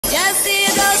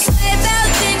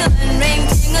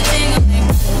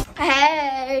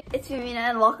Femina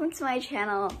and welcome to my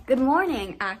channel. Good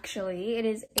morning, actually. It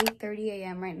is 8:30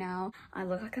 a.m. right now. I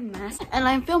look like a mess and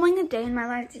I'm filming a day in my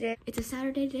life today. It's a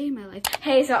Saturday day in my life.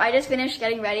 Hey, so I just finished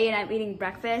getting ready and I'm eating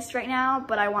breakfast right now,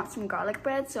 but I want some garlic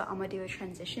bread, so I'm gonna do a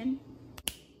transition.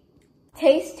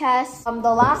 Taste test. The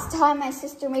last time my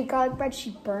sister made garlic bread,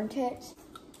 she burnt it.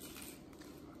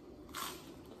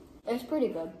 It's pretty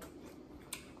good.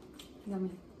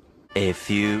 Yummy. A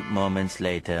few moments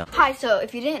later. Hi, so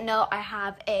if you didn't know, I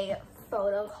have a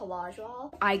photo collage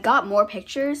wall. I got more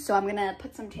pictures, so I'm gonna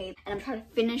put some tape and I'm trying to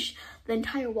finish the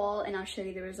entire wall and I'll show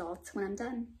you the results when I'm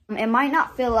done. It might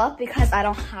not fill up because I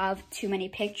don't have too many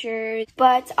pictures,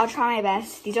 but I'll try my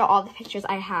best. These are all the pictures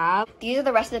I have. These are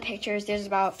the rest of the pictures. There's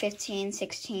about 15,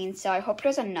 16, so I hope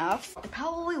there's enough. It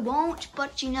probably won't,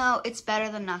 but you know, it's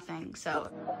better than nothing, so.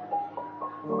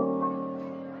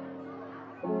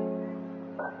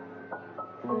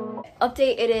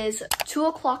 Update, it is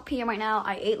 2:00 p.m. right now.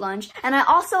 I ate lunch and I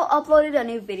also uploaded a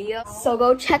new video, so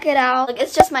go check it out. Like,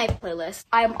 it's just my playlist.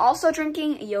 I'm also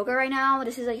drinking yogurt right now.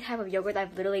 This is a type of yogurt that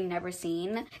I've literally never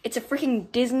seen. It's a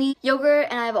freaking Disney yogurt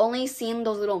and I've only seen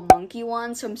those little monkey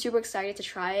ones, so I'm super excited to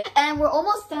try it. And we're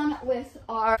almost done with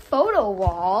our photo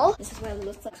wall. This is what it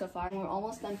looks like so far. And we're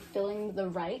almost done filling the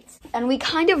right. And we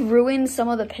kind of ruined some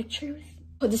of the pictures.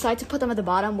 We decided to put them at the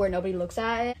bottom where nobody looks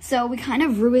at it. So we kind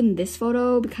of ruined this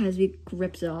photo because we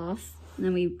ripped it off. And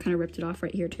then we kind of ripped it off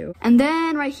right here too. And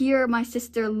then right here, my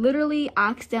sister literally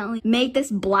accidentally made this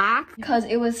black because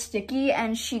it was sticky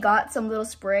and she got some little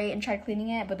spray and tried cleaning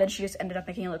it, but then she just ended up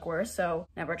making it look worse. So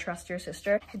never trust your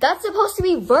sister. That's supposed to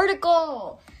be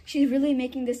vertical. She's really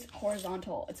making this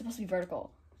horizontal. It's supposed to be vertical.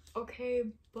 Okay,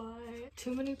 but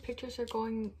too many pictures are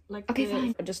going like Okay, this.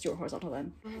 fine. I'll just do it horizontal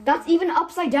then. That's even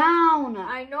upside down.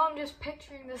 I know, I'm just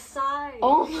picturing the side.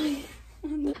 Oh my,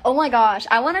 oh my gosh.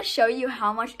 I want to show you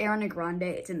how much Ariana Grande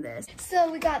is in this.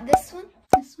 So we got this one,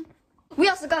 this one. We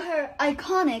also got her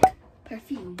iconic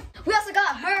perfume. We also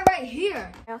got her right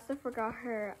here. I also forgot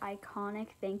her iconic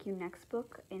Thank You Next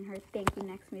book in her Thank You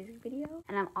Next music video.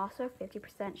 And I'm also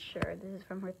 50% sure this is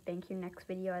from her Thank You Next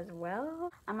video as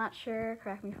well. I'm not sure,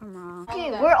 correct me if I'm wrong.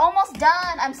 Okay, we're almost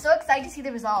done. I'm so excited to see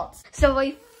the results. So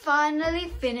we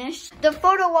finally finished the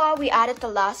photo wall. We added the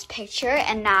last picture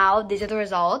and now these are the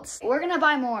results. We're gonna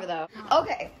buy more though.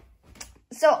 Okay,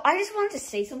 so I just wanted to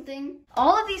say something.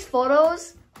 All of these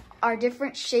photos are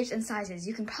different shapes and sizes.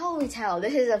 You can probably tell.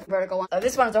 This is a vertical one.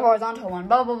 This one is a horizontal one.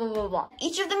 Blah, blah, blah, blah, blah.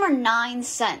 Each of them are 9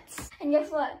 cents. And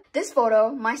guess what? This photo,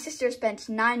 my sister spent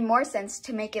 9 more cents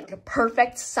to make it like a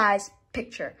perfect size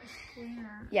picture.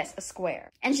 Yes, a square.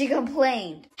 And she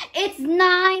complained. It's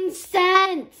 9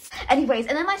 cents! Anyways,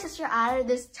 and then my sister added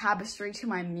this tapestry to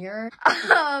my mirror.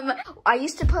 I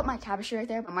used to put my tapestry right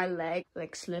there, but my leg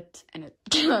like slipped and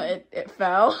it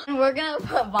fell. And we're gonna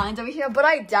put vines over here, but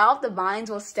I doubt the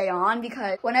vines will stay on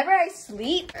because whenever I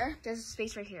sleep, there's a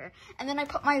space right here. And then I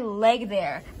put my leg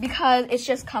there because it's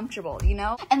just comfortable, you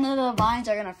know? And then the vines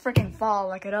are gonna freaking fall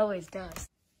like it always does.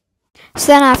 So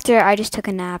then after, I just took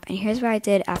a nap, and here's what I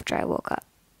did after I woke up.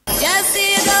 Just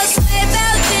see those sleigh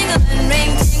bells jingling,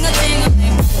 ring,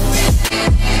 ting-a-ting-a-ling.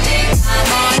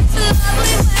 I'm on to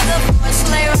lovely weather for a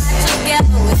sleigh ride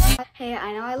together with you. Hey,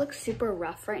 I know I look super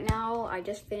rough right now. I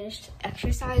just finished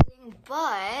exercising,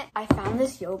 but I found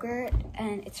this yogurt,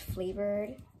 and it's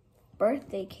flavored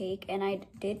birthday cake, and I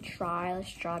did try like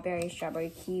strawberry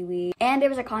kiwi, and there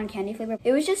was a cotton candy flavor.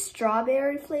 It was just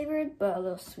strawberry flavored but a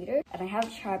little sweeter, and I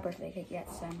haven't tried birthday cake yet,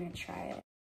 so I'm gonna try it.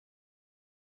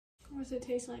 What does it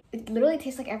taste like? It literally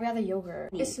tastes like every other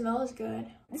yogurt. It smells good.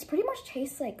 This pretty much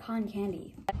tastes like cotton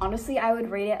candy. Honestly, I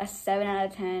would rate it a 7 out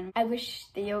of 10. I wish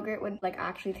the yogurt would like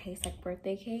actually taste like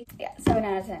birthday cake. Yeah, 7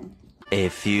 out of 10. A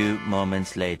few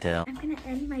moments later. I'm gonna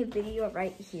end my video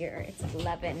right here. It's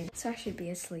 11, so I should be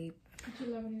asleep. It's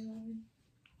 11:11.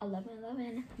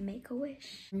 11:11. Make a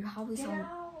wish. You probably saw.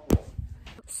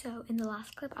 So in the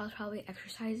last clip, I was probably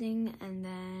exercising, and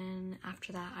then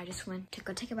after that, I just went to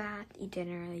go take a bath, eat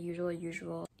dinner, the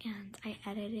usual. And I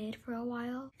edited for a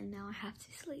while, and now I have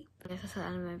to sleep. I guess that's the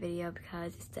end of my video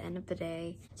because it's the end of the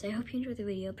day. So I hope you enjoyed the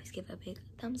video. Please give it a big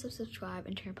thumbs up, subscribe,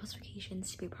 and turn on post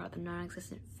notifications to be part of the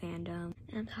non-existent fandom.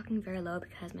 And I'm talking very low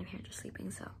because my parents are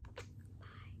sleeping, so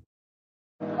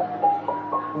bye.